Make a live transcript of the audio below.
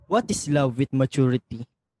What is love with maturity?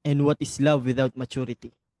 And what is love without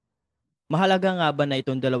maturity? Mahalaga nga ba na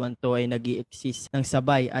itong dalawang to ay nag exist ng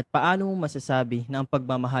sabay at paano mo masasabi na ang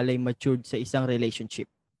pagmamahal ay matured sa isang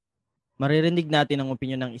relationship? Maririnig natin ang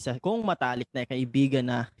opinion ng isa kong matalik na kaibigan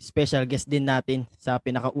na special guest din natin sa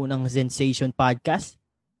pinakaunang Sensation Podcast.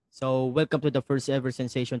 So, welcome to the first ever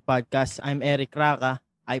Sensation Podcast. I'm Eric Raka.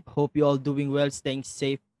 I hope you all doing well, staying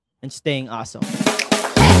safe, and staying awesome.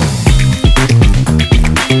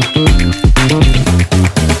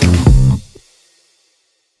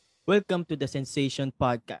 Welcome to the Sensation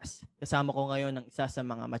Podcast. Kasama ko ngayon ang isa sa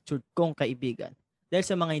mga matured kong kaibigan. Dahil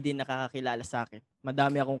sa mga hindi nakakakilala sa akin,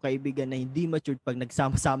 madami akong kaibigan na hindi matured pag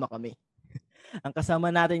nagsama-sama kami. Ang kasama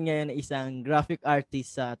natin ngayon ay isang graphic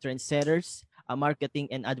artist sa Trendsetters, a marketing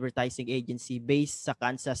and advertising agency based sa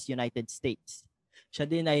Kansas, United States. Siya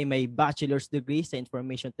din ay may bachelor's degree sa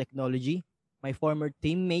information technology, my former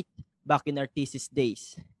teammate back in our thesis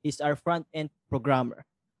days. He's our front-end programmer,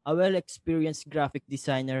 a well-experienced graphic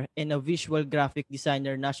designer, and a visual graphic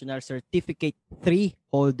designer national certificate 3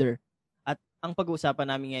 holder. At ang pag-uusapan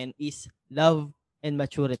namin ngayon is love and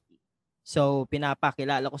maturity. So,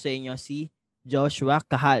 pinapakilala ko sa inyo si Joshua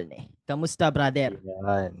Cahalne. Kamusta, brother?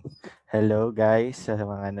 Yan. Hello guys sa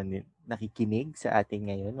mga nakikinig sa atin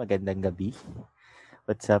ngayon. Magandang gabi.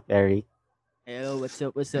 What's up, Eric? Hello, what's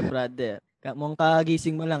up, brother? Mukhang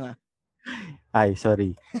kagising mo lang, ah. Ay,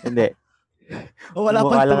 sorry. Hindi. O, wala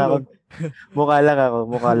pang tulog. Mukha lang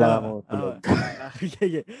ako tulog.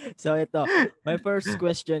 Okay. So, ito. My first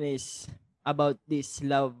question is about this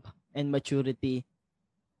love and maturity.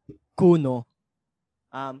 Kuno.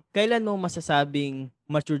 Kailan mo masasabing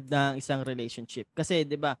matured na ang isang relationship? Kasi,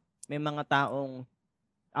 di ba, may mga taong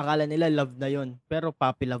akala nila love na yon pero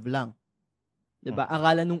puppy love lang. Di ba?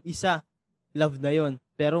 Akala nung isa, love na yon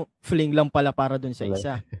pero fling lang pala para dun sa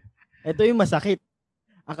isa. Ito yung masakit.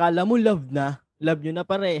 Akala mo love nyo na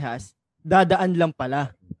parehas, dadaan lang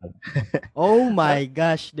pala. Oh my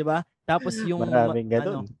gosh, di ba? Tapos yung maraming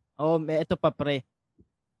ganun. Ito pa pre.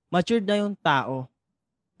 Matured na yung tao,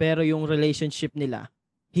 pero yung relationship nila,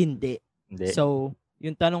 hindi. So,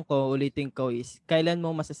 yung tanong ko, ulitin ko is, kailan mo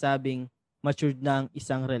masasabing matured na ang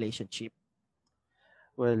isang relationship?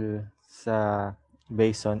 Well,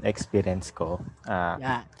 based on experience ko,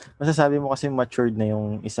 masasabi mo kasi matured na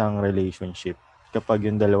yung isang relationship kapag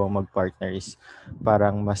yung dalawang mag-partner is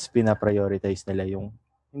parang mas pinaprioritize nila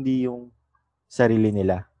hindi yung sarili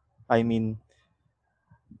nila. Mali.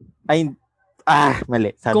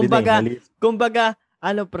 Sabi mali. Kumbaga,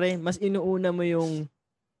 pre, mas inuuna mo yung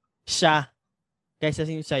siya kaysa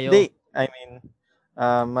yung sa'yo. Hindi.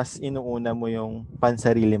 Mas inuuna mo yung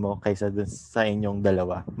pansarili mo kaysa dun sa inyong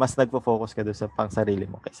dalawa. Mas nagpo-focus ka dun sa pansarili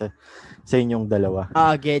mo kaysa sa inyong dalawa.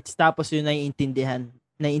 Gets. Tapos yun naiintindihan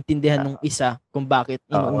ng isa kung bakit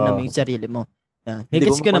inuuna mo yung sarili mo.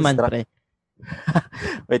 Gets ko naman, pre.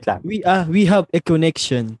 Wait lang. We have a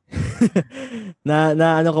connection. na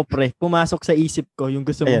ano ko, pre, pumasok sa isip ko yung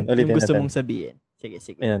gusto mong sabihin.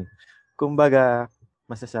 Sige. Ayan. Kumbaga,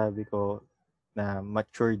 masasabi ko na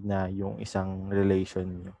matured na yung isang relation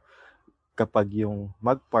nyo kapag yung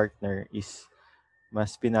mag-partner is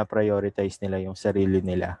mas pinaprioritize nila yung sarili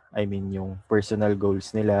nila. Yung personal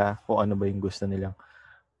goals nila, kung ano ba yung gusto nilang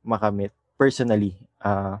makamit. Personally,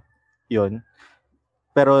 yun.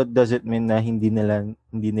 Pero does it mean na hindi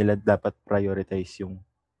nila dapat prioritize yung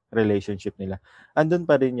relationship nila? Andun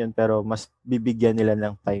pa rin yun, pero mas bibigyan nila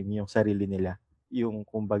ng time yung sarili nila. Yung,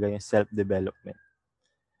 kumbaga, yung self-development.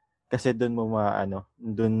 Kasi doon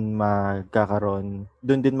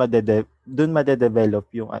madedevelop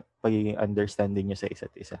yung pagiging understanding nyo sa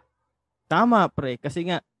isa't isa. Tama, pre. Kasi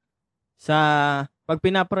nga, pag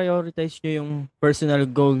pinaprioritize nyo yung personal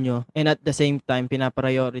goal nyo and at the same time,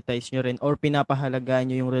 pinaprioritize nyo rin or pinapahalagaan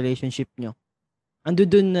nyo yung relationship nyo, ando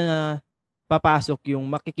dun na papasok yung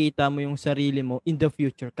makikita mo yung sarili mo in the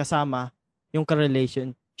future kasama yung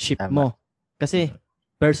ka-relationship mo. Kasi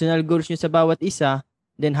personal goals nyo sa bawat isa,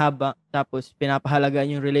 then tapos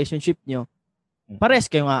pinapahalagaan yung relationship nyo, pares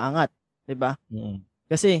kayong aangat. Diba?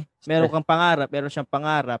 Kasi meron siyang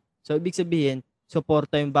pangarap. So, ibig sabihin,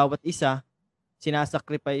 suporta yung bawat isa,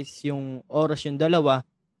 sinasacrifice yung oras yung dalawa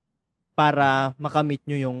para makamit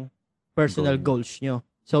nyo yung personal goals nyo.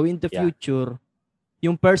 So, in the future,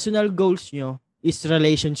 yung personal goals nyo is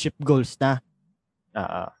relationship goals na.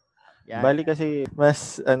 Bali kasi,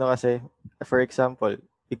 for example,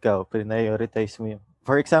 ikaw, prioritize mo yung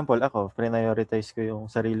for example, ako, prioritize ko yung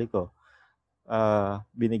sarili ko.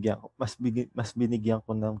 Mas binigyan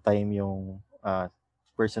ko ng time yung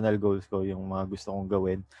personal goals ko, yung mga gusto kong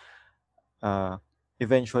gawin.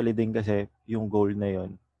 Eventually din kasi yung goal na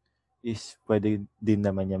yon is pwede din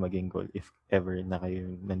naman niya maging goal if ever na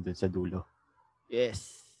kayo nandun sa dulo.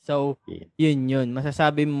 Yes. So, Yeah. yun.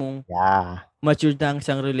 Masasabi mong matured na ang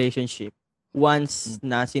isang relationship once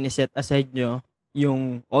na siniset aside nyo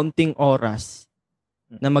yung onting oras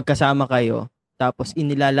na magkasama kayo, tapos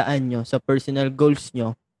inilalaan nyo sa personal goals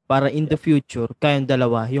nyo para in the future, kayong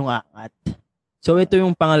dalawa yung aangat. So, ito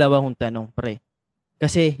yung pangalawa kong tanong, pre.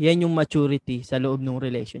 Kasi yan yung maturity sa loob ng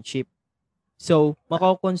relationship. So,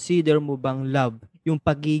 mako-consider mo bang love yung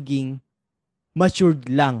pagiging matured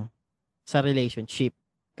lang sa relationship?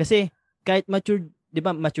 Kasi kahit matured, 'di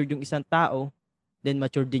ba, matured yung isang tao, then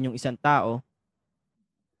matured din yung isang tao.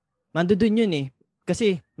 Mandoon yun eh.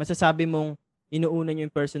 Kasi masasabi mong inuuna nyo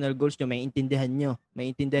yung personal goals nyo, maintindihan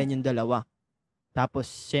yung dalawa. Tapos,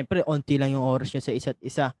 syempre, onti lang yung oras nyo sa isa't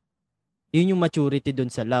isa. Yun yung maturity dun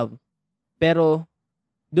sa love. Pero,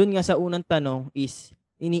 dun nga sa unang tanong is,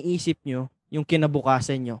 iniisip nyo yung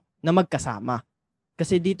kinabukasan nyo na magkasama.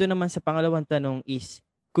 Kasi dito naman sa pangalawang tanong is,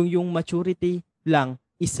 kung yung maturity lang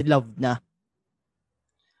is love na.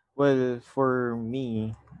 Well, for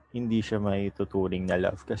me, hindi siya may tuturing na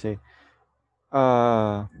love. Kasi,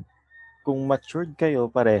 kung matured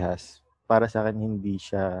kayo parehas, para sa akin hindi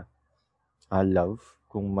siya love.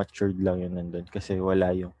 Kung matured lang yun nandun. Kasi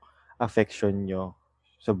wala yung affection nyo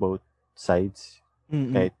sa both sides.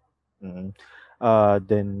 Kahit,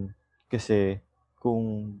 then, kasi,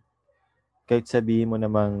 kung kahit sabihin mo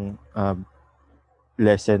namang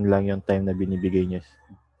lesson lang yung time na binibigay nyo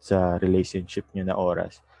sa relationship nyo na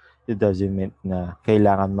oras, it doesn't mean na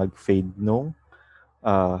kailangan mag-fade nung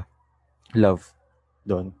love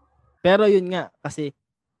doon. Pero yun nga, kasi,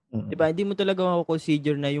 diba, hindi mo talaga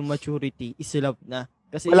consider na yung maturity is love na.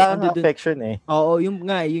 Kasi wala kang affection eh. Oo, yung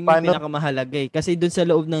pinakamahalaga eh. Kasi doon sa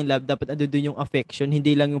loob ng love, dapat doon yung affection,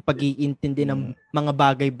 hindi lang yung pag-iintindi ng mga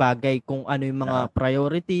bagay-bagay, kung ano yung mga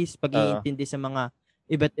priorities, pag-iintindi sa mga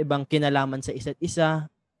iba't ibang kinalaman sa isa't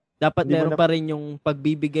isa. Dapat meron pa rin yung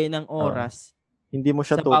pagbibigay ng oras. Hindi mo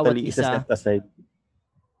siya totally isa-set aside.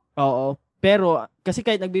 Oo. Pero, kasi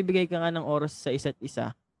kahit nagbibigay ka nga ng oras sa isa't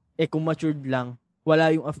isa, kung matured lang,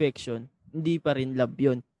 wala yung affection, hindi pa rin love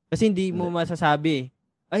yun. Kasi hindi mo masasabi,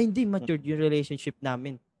 ay hindi matured yung relationship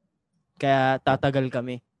namin, kaya tatagal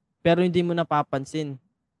kami. Pero hindi mo napapansin,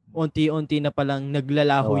 unti-unti na palang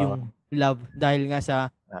naglalaho yung love dahil nga sa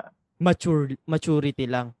maturity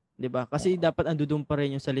lang, 'di ba? Kasi dapat andun pa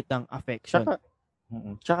rin yung salitang affection.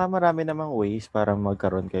 Tsaka marami namang ways para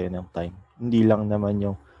magkaroon kayo ng time. Hindi lang naman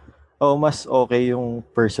yung mas okay yung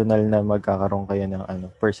personal na magkakaroon kayo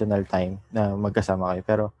ng personal time na magkasama kayo.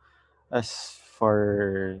 Pero as for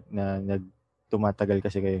na tumatagal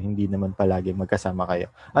kasi kayo, hindi naman palagi magkasama kayo.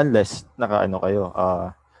 Unless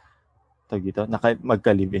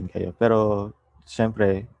magka-live-in kayo. Pero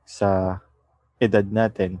syempre sa edad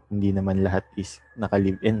natin, hindi naman lahat is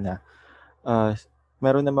naka-live-in na.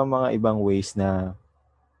 Meron naman mga ibang ways na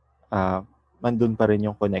mandun pa rin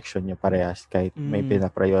yung connection nyo parehas kahit may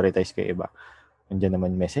pina-prioritize kayo iba. Nandiyan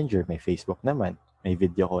naman Messenger, may Facebook naman, may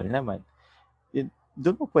video call naman.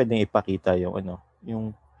 Doon mo pwedeng ipakita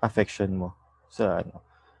yung affection mo sa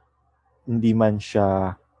hindi man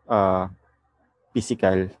siya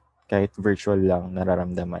physical, kahit virtual lang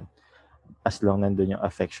nararamdaman. As long nandun yung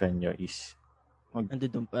affection nyo is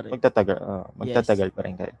andun pa rin. Magtatagal pa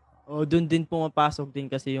rin kayo. Doon din pumapasok din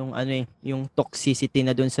kasi yung yung toxicity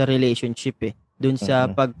na doon sa relationship eh. Doon sa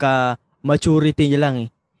pagka maturity niya lang eh.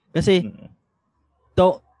 Kasi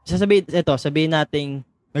sabihin nating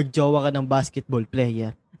nagjowa ka ng basketball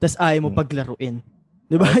player, tas ayaw mo paglaruin.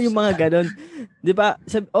 'Di ba? Yung mga ganun. 'Di ba?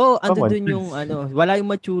 Andun yung wala yung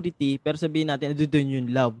maturity, pero sabihin natin andun yung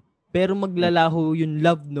love. Pero maglalaho yung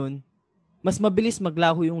love nun. Mas mabilis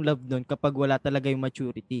maglaho yung love nun kapag wala talaga yung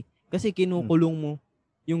maturity. Kasi kinukulong mo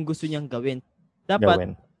yung gusto niyang gawin.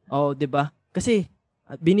 Dapat, 'di ba? Kasi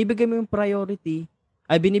binibigyan mo yung priority,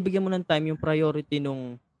 binibigyan mo ng time yung priority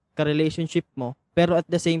nung ka-relationship mo, pero at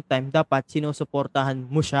the same time, dapat sinusuportahan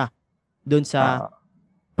mo siya doon sa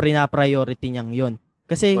pina-priority niyang yon.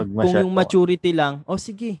 Kasi kung yung maturity lang,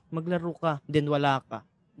 sige, maglaro ka, then wala ka.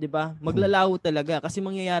 'Di ba? Maglalaho talaga kasi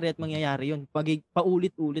mangyayari yun.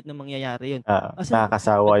 Paulit-ulit na mangyayari yun.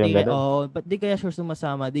 Nakakasawa yung ganun. Ba't di kaya siya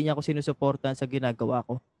sumasama? Di niya ako sinusuportahan sa ginagawa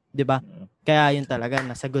ko. 'Di ba? Kaya yun talaga,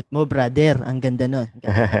 nasagot mo, brother. Ang ganda nun.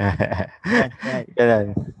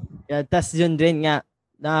 Ganun. Tas yun din nga,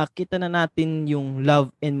 nakita na natin yung love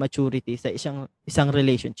and maturity sa isang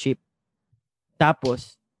relationship.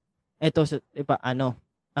 Tapos, eto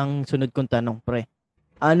ang sunod kong tanong, pre.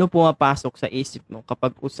 Ano pumapasok sa isip mo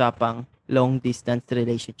kapag usapang long distance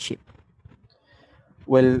relationship?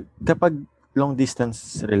 Well, kapag long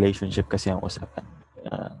distance relationship kasi ang usapan,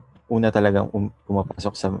 una talagang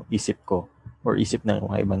pumapasok sa isip ko or isip ng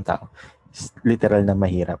mga ibang tao is literal na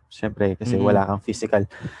mahirap. Siyempre, kasi wala kang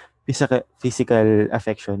physical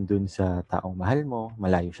affection dun sa taong mahal mo,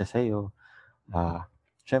 malayo siya sa'yo.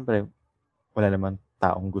 Siyempre, wala naman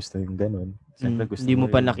taong gusto yung ganun. Siyempre, gusto Hindi mo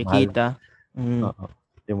mo pa yung mahal mo. nakikita. Oo.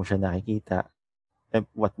 Hindi mo siya nakikita.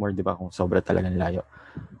 What more, di ba, kung sobra talagang layo.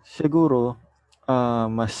 Siguro,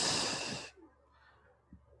 mas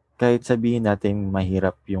kahit sabihin natin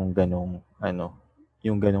mahirap yung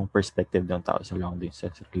yung ganong perspective ng tao sa long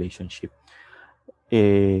distance relationship,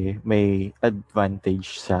 may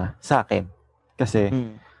advantage sa akin. Kasi,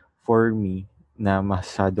 for me, na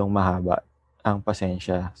masyadong mahaba ang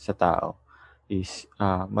pasensya sa tao is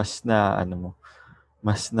mas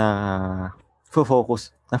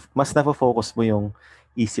na-focus mo yung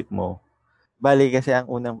isip mo. Bali kasi ang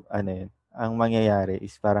mangyayari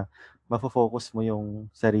is parang mafo-focus mo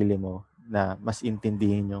yung sarili mo na mas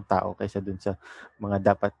intindihin yung tao kaysa dun sa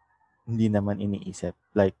mga dapat hindi naman iniisip.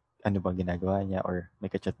 Like, ano bang ginagawa niya or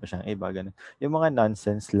may kachat ba siyang iba, ganun. Yung mga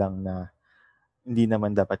nonsense lang na hindi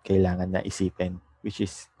naman dapat kailangan na isipin, which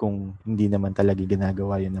is kung hindi naman talaga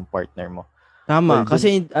ginagawa yun ng partner mo. Tama, Well,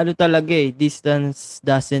 kasi talaga distance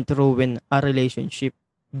doesn't ruin a relationship.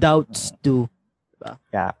 Doubts do. Diba?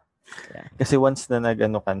 Yeah. Kasi once na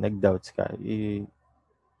nag-doubts ka,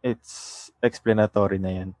 it's explanatory na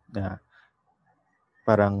yan na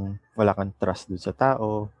parang wala kang trust dun sa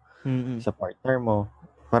tao, sa partner mo,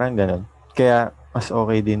 parang ganun. Kaya mas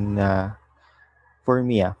okay din na for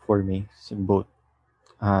me, both,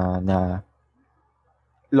 na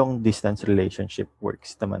long distance relationship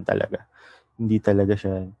works naman talaga. Hindi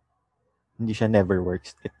siya never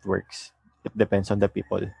works. It works. It depends on the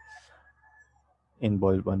people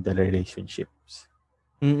involved on the relationships.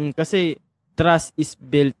 Kasi trust is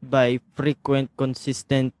built by frequent,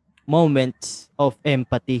 consistent moments of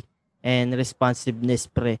empathy and responsiveness,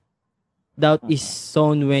 pre. Doubt is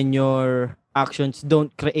sown when your actions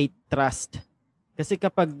don't create trust. Kasi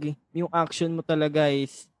kapag yung action mo talaga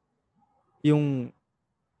is yung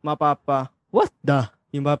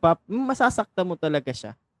masasakta mo talaga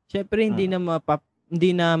siya. Syempre hindi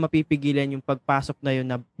na mapipigilan yung pagpasok na yun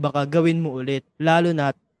na baka gawin mo ulit, lalo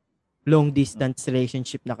na long distance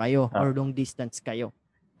relationship na kayo or long distance kayo.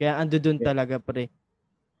 Kaya ando dun talaga, pre.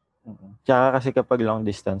 Tsaka kasi kapag long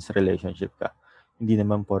distance relationship ka, hindi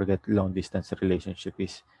naman porket long distance relationship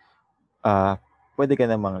is pwede ka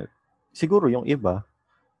namang, siguro yung iba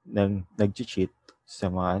nag-cheat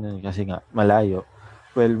sa mga kasi nga malayo.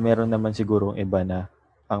 Well, meron naman siguro iba na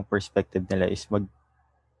ang perspective nila is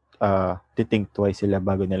think twice sila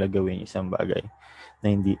bago nila gawin isang bagay na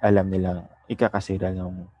hindi alam nilang ikakasira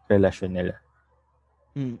ng relasyon nila.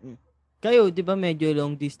 Kayo, di ba medyo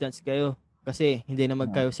long distance kayo? Kasi hindi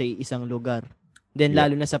naman kayo sa isang lugar. Then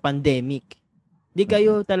lalo na sa pandemic. Di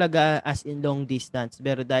kayo talaga as in long distance.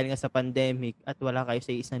 Pero dahil nga sa pandemic at wala kayo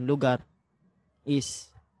sa isang lugar,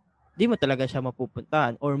 is di mo talaga siya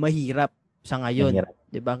mapupuntahan or mahirap sa ngayon.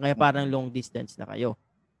 Di ba? Kaya parang long distance na kayo.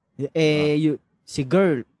 Si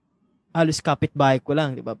girl, halos kapitbahay ko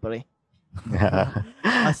lang, di ba, pre?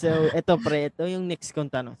 So, ito yung next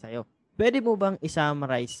kong tanong sa'yo. Pwede mo bang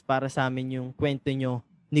i-summarize para sa amin yung kwento nyo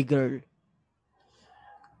ni girl?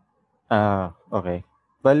 Okay.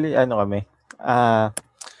 Bali, kami?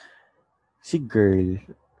 Si girl,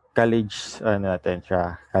 college,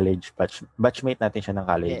 college batchmate natin siya ng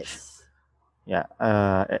college. Yes. Yeah.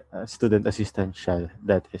 Student assistant siya.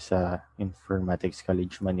 That is Informatics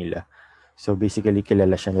College Manila. So, basically,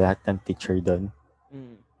 kilala siya lahat ng teacher doon.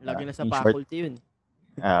 Lagi na sa faculty yun.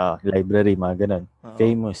 Library, mga ganun.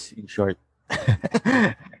 Famous, in short.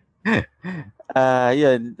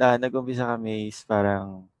 Yun, nag-umpisa kami is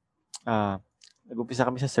parang, nag-umpisa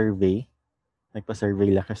kami sa survey.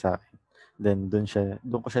 Nagpa-survey lang siya sa akin. Then, doon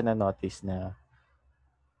ko siya na-notice na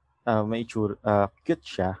may cute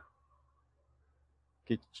siya.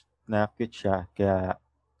 Cute siya. Kaya,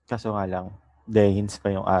 kaso nga lang, hints pa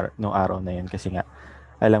nung araw na yun kasi nga,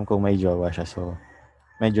 alam kong may jowa siya. So,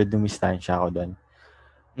 medyo dumistansya ako doon.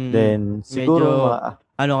 Then, siguro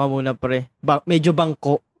ano ka muna, pre? Medyo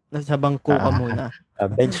bangko. Nasa bangko ka muna.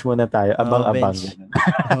 Bench muna tayo. Abang-abang.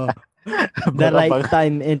 The right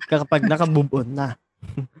time and kapag naka-move on na.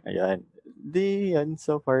 Ayan. Yan,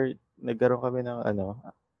 so far, nagkaroon kami ng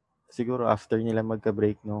siguro after nila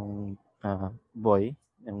magka-break nung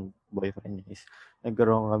yung boyfriend niya is,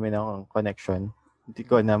 nagkaroon kami ng connection. Hindi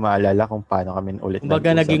ko na maalala kung paano kami ulit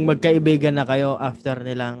nag-usap. Naging magkaibigan na kayo after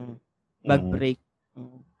nilang mag-break.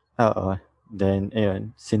 Oo. Then,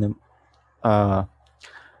 ayun,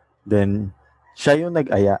 then, siya yung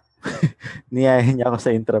nag-aya. Niyaya niya ako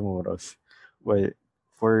sa Intramuros. Well,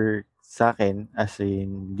 for sa akin, as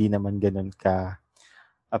in, hindi naman ganun ka,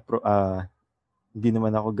 hindi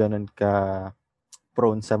naman ako ganun ka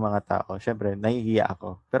prone sa mga tao. Syempre, nahihiya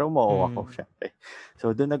ako. Pero umuo ako, syempre.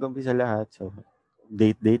 So, doon nag-umpisa lahat. So,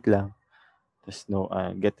 date lang. Tapos,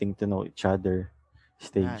 getting to know each other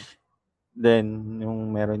stage. Then,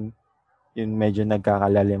 yung meron, yung medyo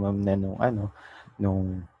nagkakalalimam na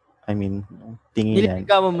nung tinginan.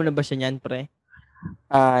 Nililigawan mo na ba siya niyan, pre?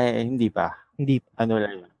 Hindi pa. Hindi pa. Ano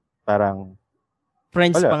lang yun. Parang,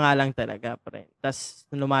 Friends wala. pa nga lang talaga, pre. Tapos,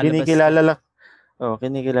 lumalabas.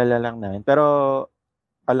 Kinikilala lang namin. Pero,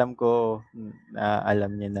 alam ko na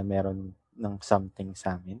alam niya na meron ng something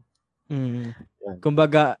sa amin.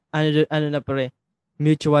 Kumbaga, ano na pre,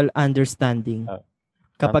 mutual understanding.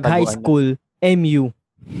 Kapag high school, MU.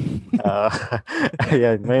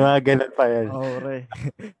 Ayan, may mga ganun pa yan.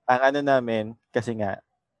 Ang ano namin, kasi nga,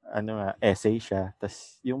 essay siya.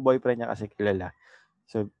 Tapos, yung boyfriend niya kasi kilala.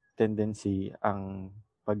 So, tendency, ang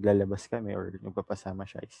paglalabas kami or nagpapasama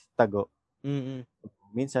siya is tago.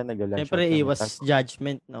 Minsan nag-lunch. Siyempre, iwas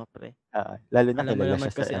judgment, no, pre? Lalo na alam mo kilala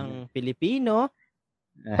naman siya kasi ang Pilipino,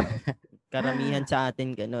 karamihan sa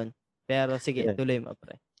atin ganun. Pero sige, tuloy mo,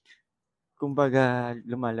 pre. Kumbaga,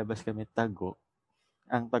 lumalabas kami tago.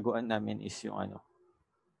 Ang taguan namin is yung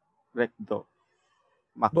recto.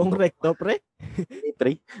 Macdo. Buong recto, pre?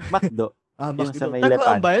 Pre? Macdo. Yung sa may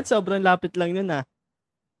taguan ba yun? Sobrang lapit lang yun,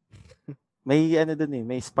 May doon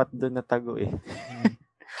may spot doon na tago eh.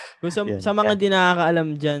 Kung sa mga di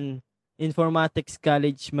nakakaalam dyan, Informatics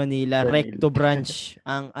College Manila, Recto Branch,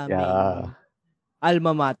 ang aming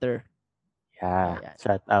alma mater. Yeah.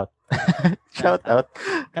 Shout out. Shout out.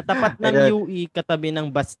 Katapat ng UE, katabi ng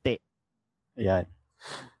Baste. Ayan.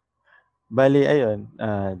 Bali, ayun,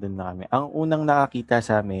 doon na kami. Ang unang nakakita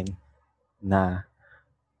sa amin na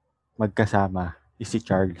magkasama is si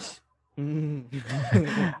Charles. Yun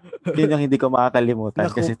yung hindi ko makakalimutan.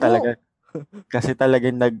 Kasi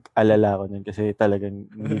talagang nag-alala ko nun. Kasi talagang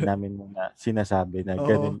hindi namin muna sinasabi na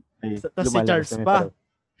ganun. Si Charles pa.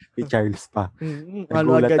 Si Charles pa.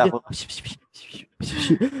 Nagulat ako.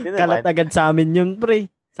 Kalat agad sa amin yun, pre.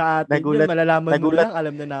 Sa atin yun, malalaman mo lang,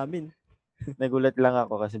 alam na namin. Nagulat lang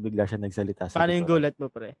ako kasi bigla siya nagsalita. Paano yung gulat mo,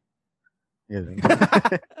 pre?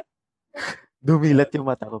 Dumilat yung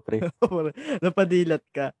mata ko, pre. Napadilat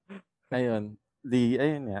ka. Ayun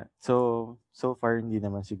nga. So far, hindi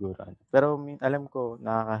naman siguro. Pero alam ko,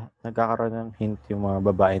 nagkakaroon ng hint yung mga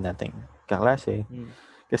babae nating kaklase.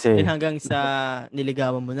 Kasi, hanggang sa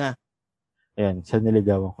niligawan mo na. Ayan, sa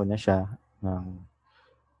niligawan ko na siya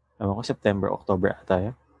September, October ata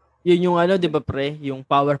yun. Yun yung di ba pre? Yung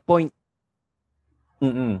PowerPoint.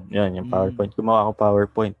 Yan, yung PowerPoint. Gumawa ako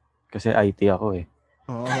PowerPoint. Kasi IT ako eh.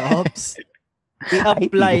 Oops.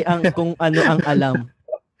 I-apply kung ano ang alam.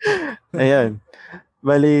 Ayan.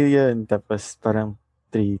 Bali yun. Tapos parang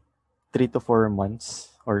 3 to 4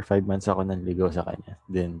 months or 5 months ako nanligaw sa kanya.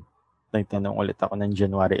 Then, nagtanong ulit ako ng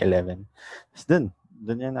January 11. Tapos doon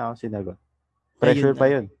yan ako sinagot. Pressure pa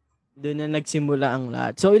yun. Doon na nagsimula ang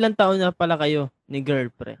lahat. So, ilang taon na pala kayo ni girl,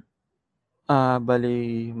 pre?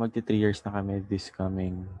 Bali, magti 3 years na kami this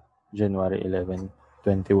coming January 11,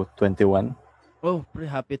 2021. Oh, pre,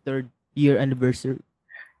 happy 3rd year anniversary.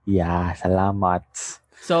 Yeah, salamat.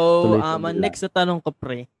 So, next na tanong ko,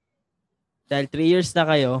 pre. Dahil 3 years na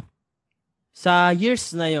kayo, sa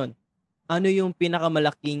years na yon, ano yung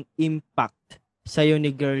pinakamalaking impact sa'yo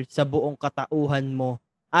ni girl sa buong katauhan mo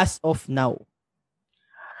as of now?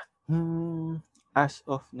 As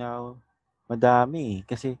of now, madami.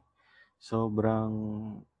 Kasi sobrang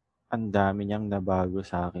ang dami niyang nabago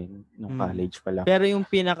sa akin nung college pa lang. Pero yung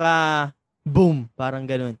pinaka-boom, parang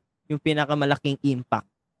ganun. Yung pinakamalaking impact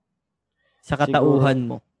sa katauhan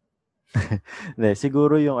mo.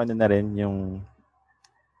 Siguro yung na rin, yung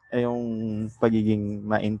pagiging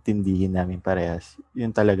maintindihin namin parehas.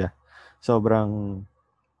 Yun talaga. Sobrang,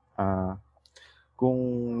 kung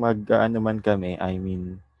mag-ano man kami,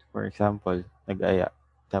 for example, nag-aya,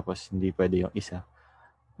 tapos hindi pwede yung isa,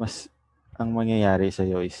 ang mangyayari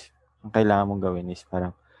sa'yo is, ang kailangan mong gawin is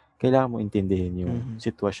parang, kailangan mo intindihin yung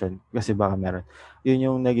sitwasyon. Kasi baka meron. Yun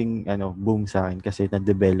yung naging boom sa akin kasi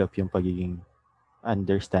na-develop yung pagiging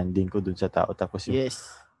understanding ko dun sa tao. Tapos yung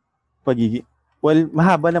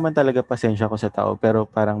mahaba naman talaga pasensya ko sa tao pero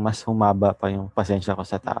parang mas humaba pa yung pasensya ko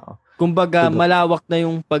sa tao. Kumbaga, malawak na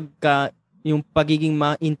yung pagiging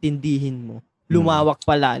maintindihin mo. Lumawak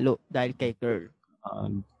pa lalo dahil kay girl.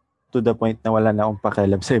 To the point na wala na akong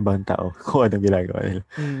pakialam sa ibang tao kung anong ginagawa nila.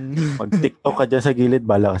 Mag-TikTok ka dyan sa gilid,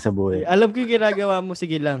 bala ka sa buhay. Alam ko yung ginagawa mo,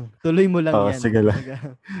 sige lang. Tuloy mo lang yan. Sige lang.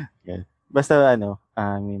 Basta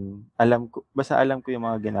alam ko yung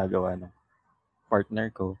mga ginagawa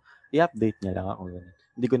partner ko, i-update niya lang ako. Ganun.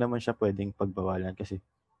 Hindi ko naman siya pwedeng pagbawalan kasi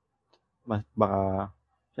baka,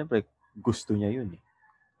 syempre, gusto niya yun eh.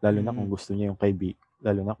 Lalo na kung gusto niya yung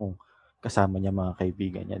lalo na kung kasama niya mga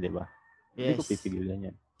kaibigan niya, di ba? Hindi ko Yes. pipigilan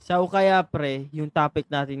yan. So, kaya pre, yung topic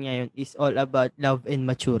natin ngayon is all about love and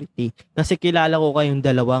maturity. Kasi kilala ko kayong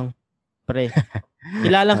dalawang, pre.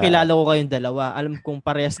 Kilala ko kayong dalawa. Alam kong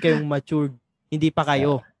parehas kayong matured. Hindi pa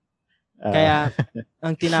kayo. Kaya,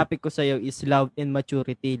 ang tinapik ko sa'yo is love and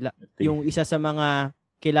maturity. Yung isa sa mga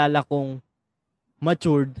kilala kong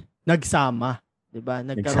matured, nagsama. Diba?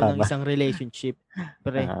 Nagkaroon ng isang relationship.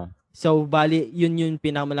 Pre. So, bali, yun yung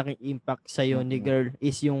pinakamalaking impact sa'yo ni girl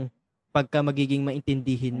is yung pagka magiging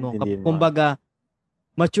maintindihin mo. Kumbaga,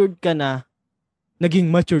 matured ka na,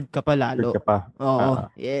 naging matured ka pa lalo. Matured ka pa.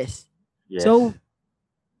 Oo, yes. So,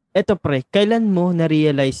 eto pre, kailan mo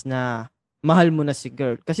na-realize na mahal mo na si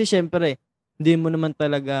girl? Kasi syempre, hindi mo naman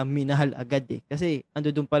talaga minahal agad eh. Kasi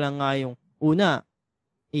ando doon pa lang nga yung una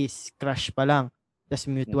is crush pa lang. Tas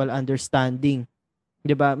mutual understanding.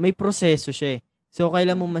 'Di ba? May proseso siya eh. So,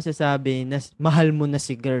 kailan mo masasabi na mahal mo na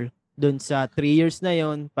si girl? Doon sa 3 years na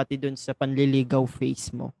yon, pati doon sa panliligaw phase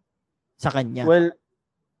mo sa kanya.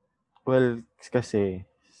 Well, kasi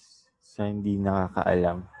sa hindi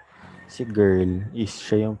nakakaalam, si girl is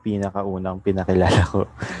siya yung pinakaunang pinakilala ko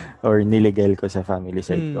or niligal ko sa family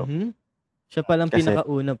side ko. Siya palang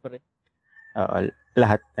pinakauna pre. Oo,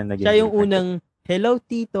 lahat na naging siya yung unang hello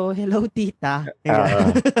tito, hello tita.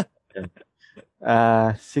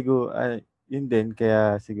 Siguro yun din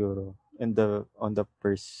kaya siguro on the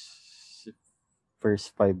first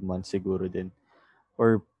 5 months siguro din.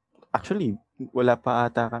 Or actually wala pa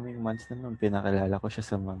ata kaming months na noon pinakilala ko siya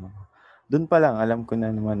sa mama ko. Doon pa lang alam ko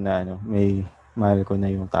na naman na may mahal ko na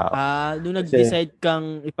yung tao. Doon nag-decide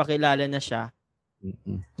kang ipakilala na siya.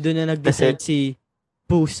 Doon na nag-decide si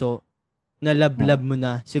puso na love mo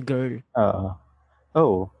na si girl.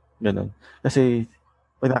 Oo, ganun. Kasi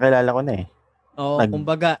pinakilala ko na eh. Oo,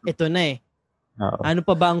 kumbaga ito na eh. Ano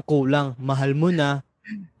pa ba ang kulang? Mahal mo na.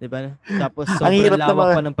 Diba? Tapos sobrang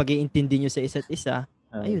lawak pa ng pag-iintindi nyo sa isa't isa.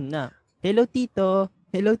 Ayun na. Hello tito,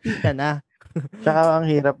 hello tita na. Tsaka ang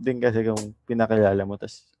hirap din kasi kung pinakilala mo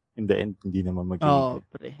tas in the end hindi naman magiging.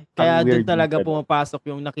 Pre. Kaya doon talaga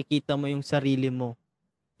pumapasok yung nakikita mo yung sarili mo.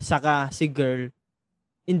 Saka si girl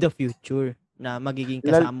in the future na magiging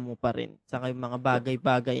kasama mo pa rin. Saka yung mga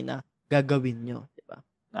bagay-bagay na gagawin nyo. Diba?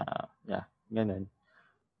 Yeah, ganun.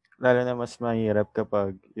 Lalo na mas mahirap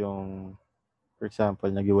kapag yung, for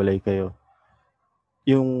example, naghiwalay kayo.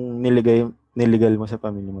 Yung niligal mo sa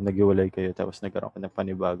pamilya mo, naghiwalay kayo, tapos nagkaroon ka ng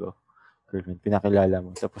panibago. Girlfriend, pinakilala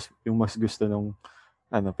mo. Tapos yung mas gusto nung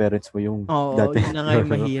parents mo yung dati. Yun na nga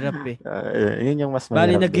yung mahirap eh. Yun yung mas mahirap.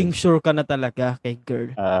 Bali, naging sure ka na talaga kay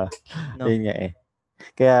girl. No? Yun nga eh.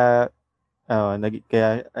 Kaya, kaya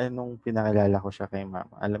nung pinakilala ko siya kay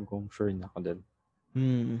mama, alam kong sure na ako doon.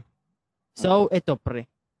 So, eto pre.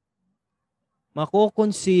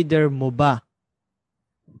 Mako-consider mo ba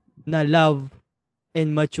na love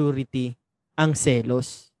and maturity ang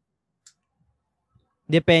selos?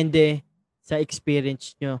 Depende sa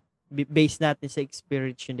experience nyo. Based natin sa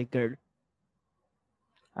experience nyo ni girl.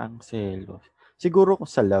 Ang selos. Siguro kung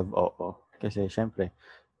sa love, oo. Kasi syempre,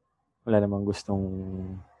 wala namang gustong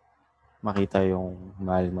makita yung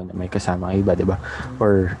mahal mo na may kasama iba, di ba?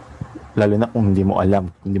 Or lalo na kung hindi mo alam,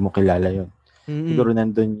 hindi mo kilala yun. Siguro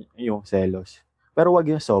nandun yung selos. Pero wag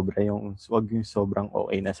yung sobra, wag yung sobrang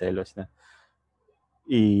OA na selos na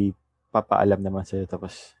ipapaalam naman sa'yo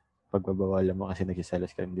tapos pagbabawalan mo kasi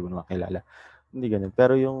nagsiselos ka, hindi mo naman kilala. Hindi ganun.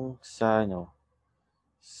 Pero yung sa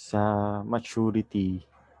maturity,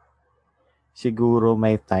 siguro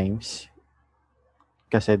may times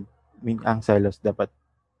kasi ang selos dapat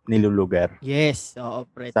nilulugar. Yes, oo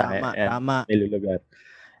pre, tama. Nilulugar.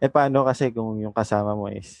 Paano kasi kung yung kasama mo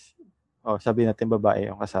is sabihin natin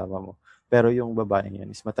babae yung kasama mo. Pero yung babae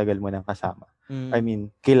yan is matagal mo nang kasama. I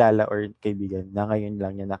mean, kilala or kaibigan na ngayon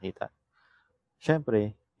lang niya nakita.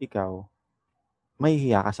 Siyempre, ikaw,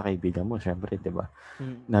 mahihiya ka sa kaibigan mo, siyempre, di ba?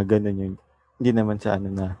 Na ganun yun. Hindi naman sa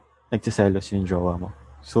na nagsiselos yung jowa mo.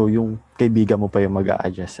 So, yung kaibigan mo pa yung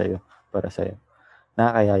mag-a-adjust sa'yo, para sa'yo.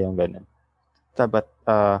 Nakakaya yung ganun. Dapat,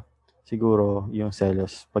 siguro, yung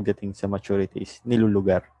selos pagdating sa maturity is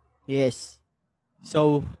nilulugar. Yes.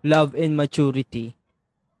 So, love and maturity,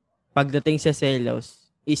 pagdating sa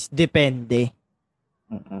selos, is depende.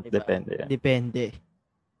 Diba? Depende yan. Depende.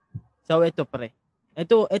 So, ito pre.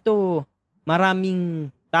 Ito,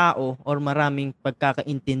 maraming tao or maraming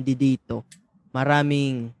pagkakaintindi dito.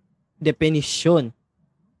 Maraming definisyon.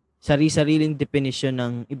 Sari-sariling definisyon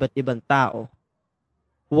ng iba't ibang tao.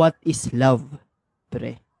 What is love,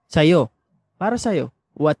 pre? Sa'yo, Para sa'yo,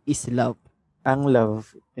 what is love? Ang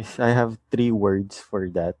love is, I have 3 words for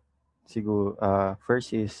that. Siguro,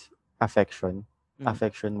 first is affection. Mm.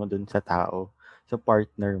 Affection mo dun sa tao, sa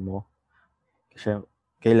partner mo. Kasi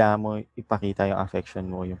kailangan mo ipakita yung affection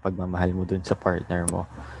mo, yung pagmamahal mo dun sa partner mo.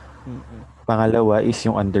 Mm-mm. Pangalawa is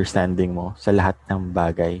yung understanding mo sa lahat ng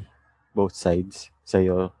bagay, both sides,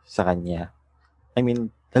 sa'yo, sa kanya. I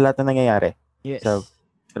mean, sa lahat na nangyayari Yes. sa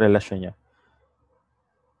relasyon niya.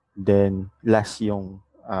 Then, last yung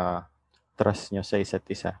trust nyo sa isa't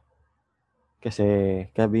isa. Kasi,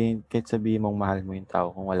 kahit sabihin mong mahal mo yung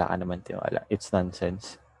tao, kung wala ka naman tiwala, it's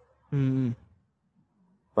nonsense. Mm.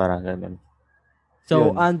 Parang ganun.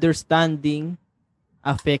 So, Yun. understanding,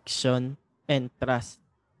 affection, and trust.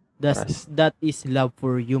 Trust. That is love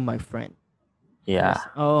for you, my friend. Yeah. Yes.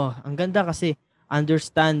 Oo, ang ganda kasi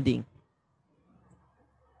understanding.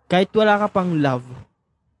 Kahit wala ka pang love,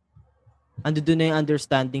 ando doon na yung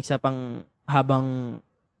understanding sa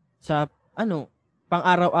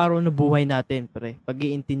pang-araw-araw na buhay natin, pre.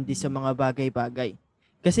 Pag-iintindi sa mga bagay-bagay.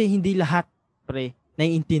 Kasi hindi lahat, pre,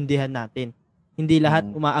 naiintindihan natin. Hindi lahat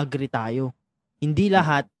umaagree tayo. Hindi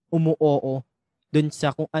lahat umuoo doon sa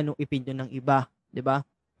kung anong opinion ng iba, 'di ba?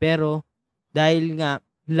 Pero dahil nga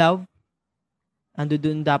love, ando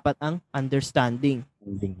doon dapat ang understanding.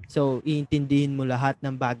 So, iintindihin mo lahat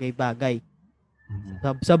ng bagay-bagay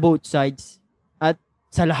sa both sides at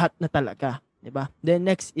sa lahat na talaga, 'di ba? Then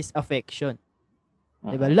next is affection.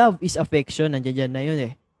 'Di ba? Love is affection, nandiyan na 'yun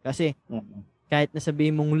eh. Kasi kahit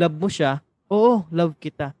nasabihin mong love mo siya, oo, love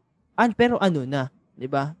kita. Pero ano na, 'di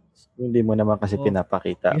ba? Hindi mo naman kasi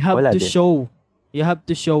pinapakita. You have Wala to din. show. You have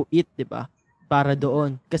to show it, 'di ba? Para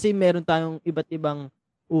doon. Kasi meron tayong iba't ibang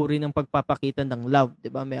uri ng pagpapakita ng love, 'di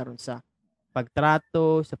ba? Meron sa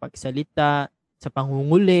pagtrato, sa pagsalita, sa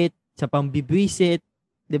pangungulit, sa pambibwisit,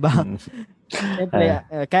 'di ba? Siyempre,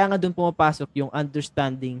 kaya nga doon pumapasok yung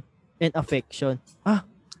understanding and affection.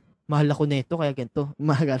 Mahal ako nito kaya ganito.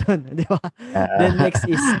 Mga ganun, 'di ba? Then next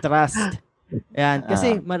is trust. Ayan,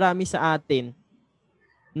 kasi marami sa atin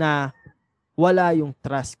na wala yung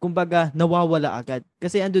trust. Kumbaga, nawawala agad.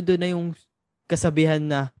 Kasi ando doon na yung kasabihan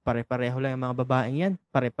na pare-pareho lang yung mga babaeng yan,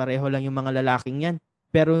 pare-pareho lang yung mga lalaking yan.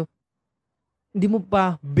 Pero hindi mo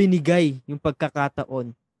pa binigay yung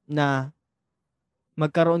pagkakataon na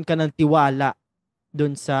magkaroon ka ng tiwala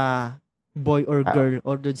doon sa boy or girl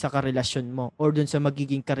or doon sa karelasyon mo or doon sa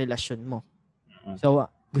magiging karelasyon mo. So,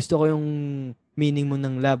 gusto ko yung meaning mo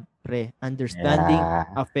ng love, pre. Understanding,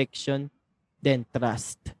 affection, then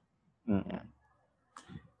trust.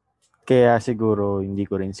 Kaya siguro hindi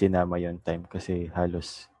ko rin sinama yon time kasi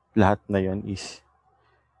halos lahat na yon is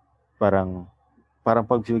parang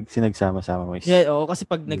pag sinagsama-sama mo is Oo, kasi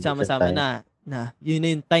pag nagsama-sama na yun na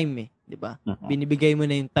yung time eh, 'di ba? Binibigay mo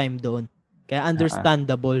na yung time doon. Kaya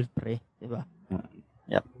understandable, pre, 'di ba?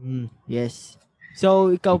 Yep. Yes.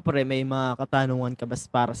 So, ikaw pre, may mga katanungan ka ba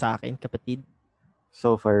para sa akin, kapatid?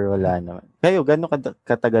 So far, wala naman. Kayo, gano'ng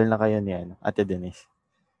katagal na kayo ni Ate Denise?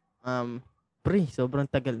 Pre, sobrang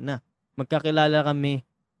tagal na. Magkakilala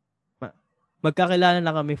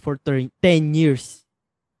na kami for 10 years.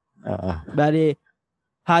 Bali,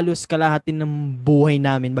 halos kalahati ng buhay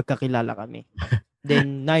namin magkakilala kami.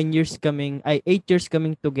 Then, 8 years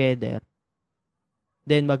kaming together.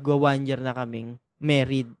 Then, magwa 1 year na kaming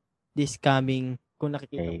married. This coming, kung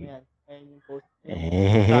nakikita mo yan, ayan yung post,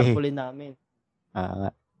 tarpaulin namin.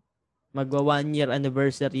 Magwa 1 year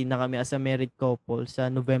anniversary na kami as a married couple sa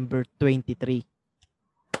November 23.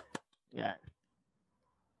 Yan.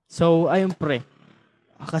 So, ayun pre.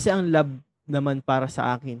 Kasi ang love naman para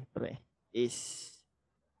sa akin, pre, is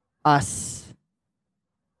us.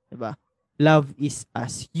 Diba? Love is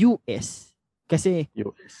us. US. Kasi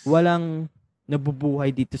walang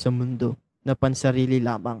nabubuhay dito sa mundo na pansarili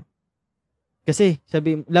lamang. Kasi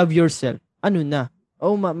sabi, love yourself. Ano na?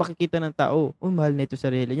 Makikita ng tao, mahal na ito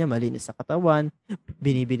sarili niya, malinis sa katawan,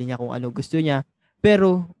 binibili niya kung ano gusto niya.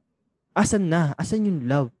 Pero, asan na? Asan yung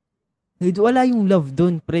love? Wala yung love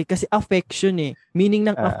doon, pre. Kasi affection eh. Meaning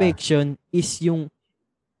ng affection is yung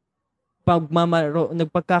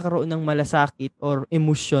nagpagkakaroon ng malasakit or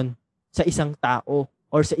emosyon sa isang tao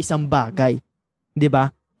or sa isang bagay. 'Di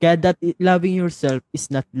ba? Kaya loving yourself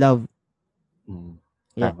is not love.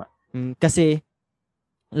 Yeah. Tama. Kasi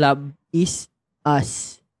love is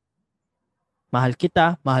us. Mahal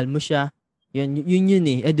kita, mahal mo siya. Yun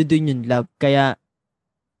eh. Doon yung love. Kaya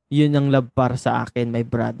yun ang love para sa akin, my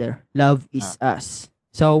brother. Love is us.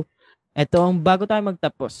 So, bago tayo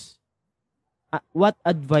magtapos, what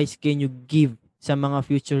advice can you give sa mga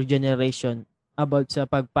future generation about sa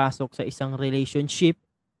pagpasok sa isang relationship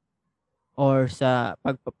or sa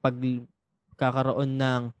pagkakaroon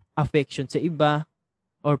ng affection sa iba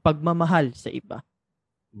or pagmamahal sa iba?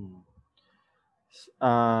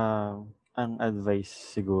 Ang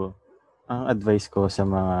advice ko sa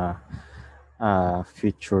mga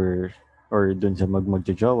future or dun sa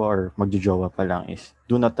magjojowa or magjojowa pa lang is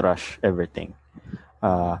do not rush everything.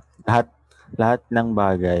 Lahat ng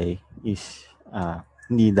bagay is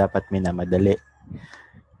hindi dapat minamadali.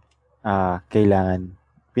 Kailangan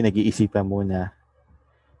pinag-iisipan muna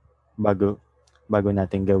bago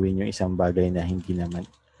natin gawin yung isang bagay na hindi naman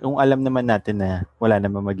yung alam naman natin na wala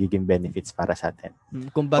naman magiging benefits para sa atin.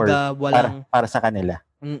 Kumbaga walang para sa kanila.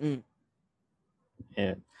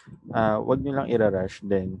 Yeah. Wag nyo lang irarush,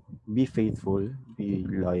 then be faithful, be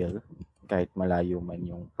loyal kahit malayo man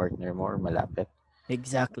yung partner mo or malapit.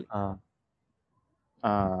 Exactly.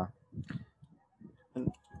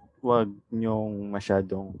 Wag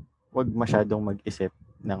masyadong mag-isip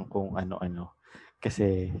ng kung ano-ano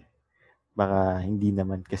kasi baka hindi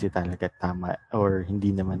naman kasi talaga tama or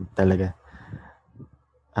hindi naman talaga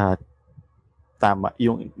tama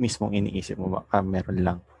yung mismong iniisip mo. Baka may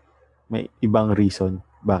ibang reason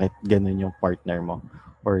bakit ganun yung partner mo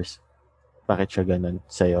or bakit siya ganun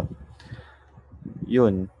sa'yo.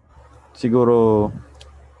 Yun. Siguro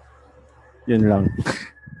yun lang.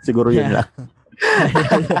 Siguro yun lang.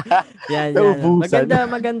 yan.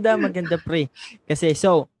 Maganda pre. Kasi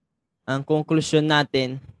ang conclusion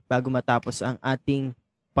natin bago matapos ang ating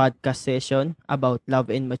podcast session about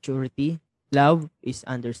love and maturity. Love is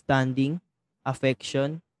understanding,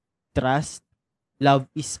 affection, trust.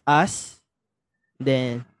 Love is us.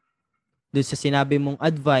 Then, doon sa sinabi mong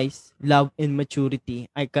advice, love and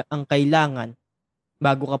maturity ay ang kailangan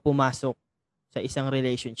bago ka pumasok sa isang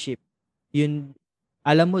relationship. Yun,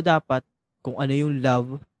 alam mo dapat kung ano yung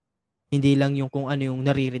love, hindi lang yung kung ano yung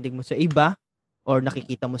naririnig mo sa iba or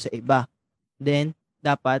nakikita mo sa iba. Then,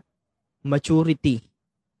 dapat maturity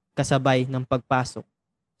kasabay ng pagpasok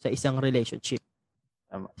sa isang relationship.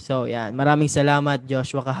 So, yan. Maraming salamat,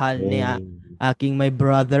 Joshua Kahal, ni aking my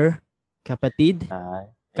brother, kapatid,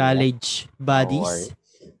 college buddies,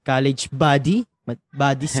 college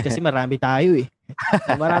buddies kasi marami tayo eh.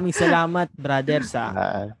 So, maraming salamat, brother, sa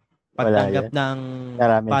pagtanggap ng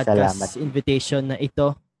podcast invitation na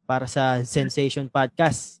ito para sa Sensation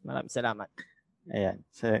Podcast. Maraming salamat. Ayan.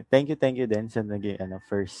 So, thank you din sa naging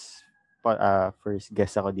first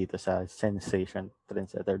guest ako dito sa Sensation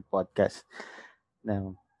Trendsetter Podcast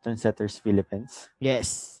ng Trendsetters Philippines.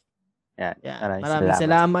 Yes. Yan. Maraming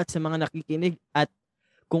salamat sa mga nakikinig at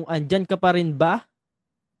kung andyan ka pa rin ba,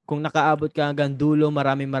 kung nakaabot ka hanggang dulo,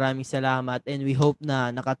 maraming salamat and we hope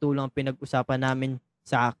na nakatulong ang pinag-usapan namin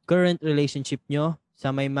sa current relationship nyo,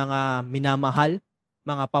 sa may mga minamahal,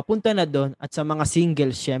 mga papunta na doon at sa mga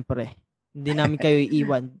singles syempre. Hindi namin kayo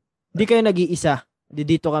iiwan. Hindi kayo nag-iisa.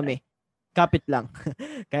 Dito kami. Kapit lang.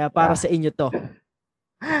 Kaya para sa inyo to.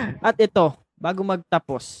 At ito, bago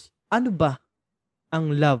magtapos, ano ba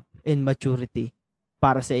ang love and maturity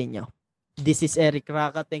para sa inyo? This is Eric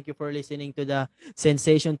Raka. Thank you for listening to the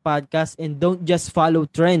Sensation Podcast and don't just follow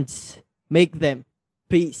trends. Make them.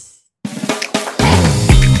 Peace.